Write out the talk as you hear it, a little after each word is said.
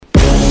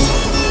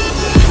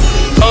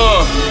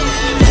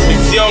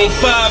Young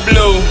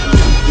Pablo,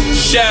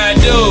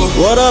 Shadow.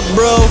 What up,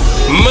 bro?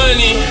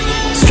 Money,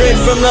 straight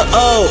from the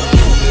O.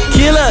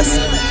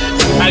 Killers.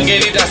 I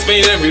get it, I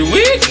spend it every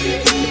week.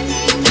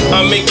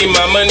 I'm making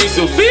my money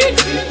so fit.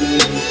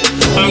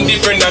 I'm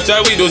different, that's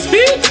why we don't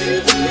speak.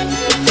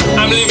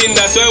 I'm living,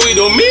 that's why we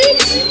don't meet.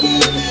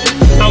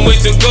 I'm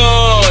way too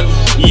gone,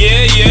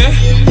 yeah, yeah.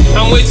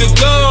 I'm way too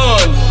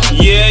gone,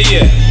 yeah,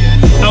 yeah.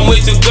 I'm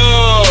way too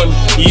gone,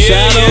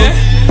 yeah,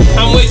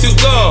 yeah. I'm way too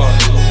gone,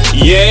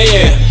 yeah,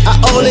 yeah. I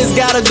always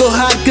gotta go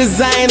hard cause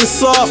I ain't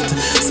soft.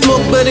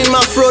 Smoke but in my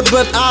throat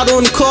but I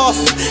don't cough.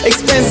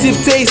 Expensive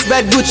taste,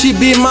 bad Gucci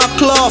be my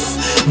cloth.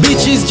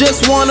 Bitches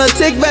just wanna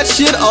take that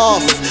shit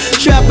off.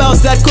 Trap house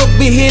that could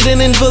be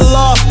hidden in the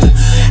loft.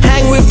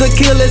 Hang with the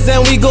killers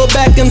and we go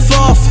back and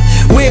forth.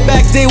 Way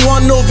back day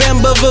 1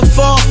 November the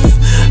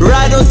 4th.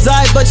 Ride or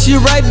die but she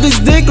ride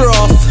this dick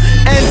off.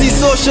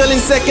 Antisocial in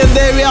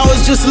secondary, I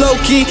was just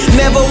low-key.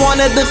 Never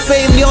wanted the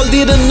fame, y'all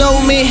didn't know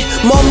me.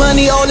 More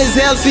money, all is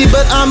healthy,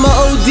 but I'm a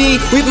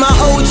OD. With my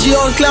OG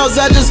on clouds,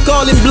 I just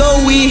call him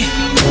Blowy.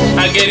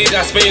 I get it,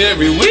 I spend it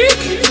every week.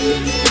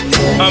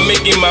 I'm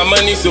making my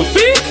money so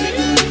fit.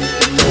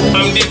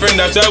 I'm different,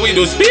 that's why we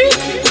don't speak.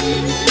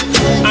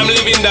 I'm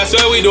living, that's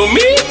why we don't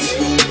meet.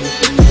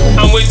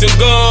 I'm way too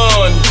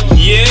gone,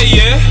 yeah,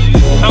 yeah.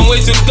 I'm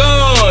way too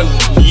gone,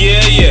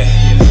 yeah, yeah.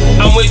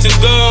 I'm way too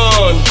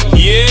gone,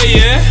 yeah,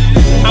 yeah.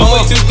 I'm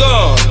way too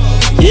gone,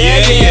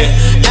 yeah, yeah.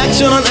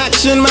 Action on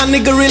action, my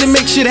nigga really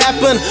make shit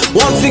happen.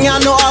 One thing I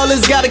know, I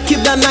always gotta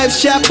keep that knife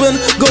sharpened.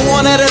 Go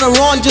on at and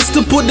around just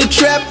to put the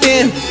trap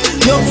in.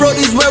 Your throat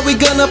is where we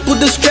gonna put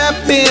the strap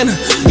in.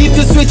 If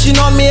you're switching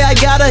on me, I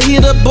gotta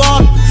hit a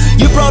bar.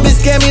 You probably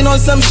scamming on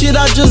some shit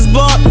I just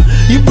bought.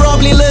 You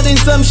probably learning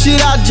some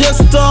shit I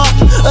just taught.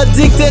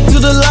 Addicted to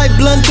the life,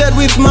 blunted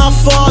with my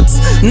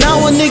thoughts. Now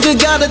a nigga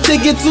gotta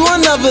take it to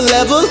another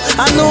level.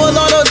 I know a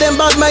lot of them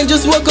bad mind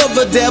just work of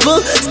a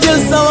devil. Still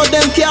some of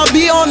them can't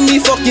be on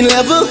me fucking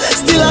level.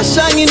 Still I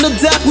shine in the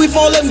dark with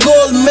all them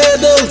gold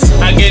medals.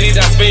 I get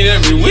it, I spend it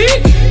every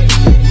week.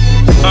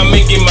 I'm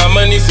making my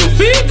money so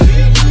fit.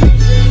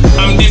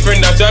 I'm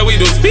different, that's why we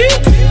don't speak.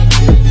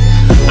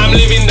 I'm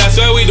living, that's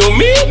why we don't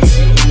meet.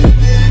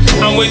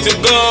 I'm way too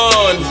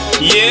gone,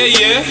 yeah,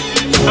 yeah.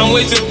 I'm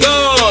way too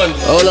gone.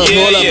 Hold up,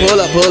 yeah, hold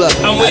up.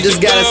 I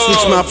just gotta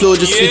switch my flow,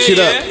 just switch it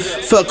up.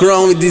 Fuck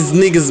around with these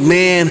niggas,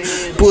 man.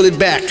 Pull it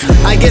back.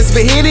 I guess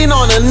we're hitting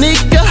on a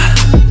nigga.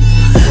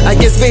 I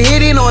guess we're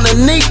hitting on a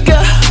nigga.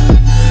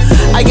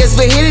 I guess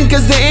we're hitting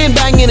cause they ain't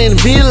banging in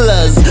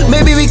villas.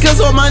 Maybe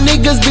because all my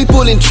niggas be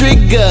pulling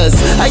triggers.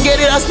 I get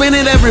it, I spend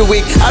it every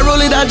week. I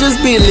roll it, I just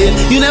be lit.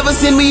 You never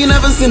seen me, you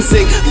never seen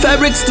sick.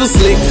 Fabric's too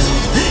slick.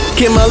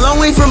 Came a long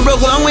way from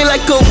broke, long way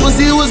like coke.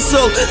 Pussy was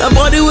soaked. A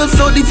body will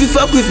float if you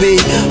fuck with me.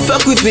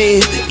 Fuck with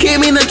me.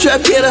 Came in a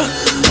trap, get up.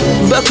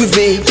 Back with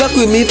me, back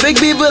with me. Fake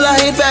people, I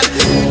hate that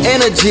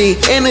energy,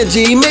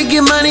 energy.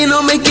 Making money,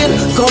 no making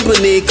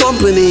company,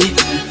 company.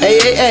 Hey,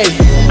 hey, hey.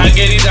 I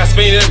get it, I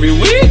spend it every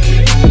week.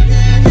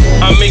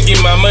 I'm making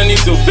my money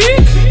so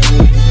fit.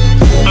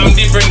 I'm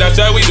different, that's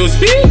why we don't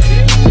speak.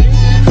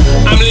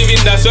 I'm living,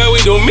 that's why we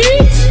don't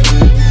meet.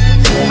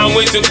 I'm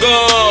way too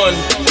gone,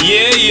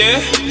 yeah, yeah.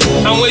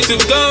 I'm way too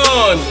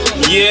gone,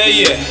 yeah,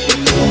 yeah.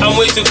 I'm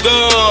way too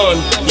gone,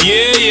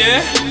 yeah,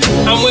 yeah.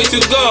 I'm way too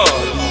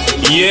gone,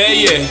 yeah,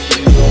 yeah.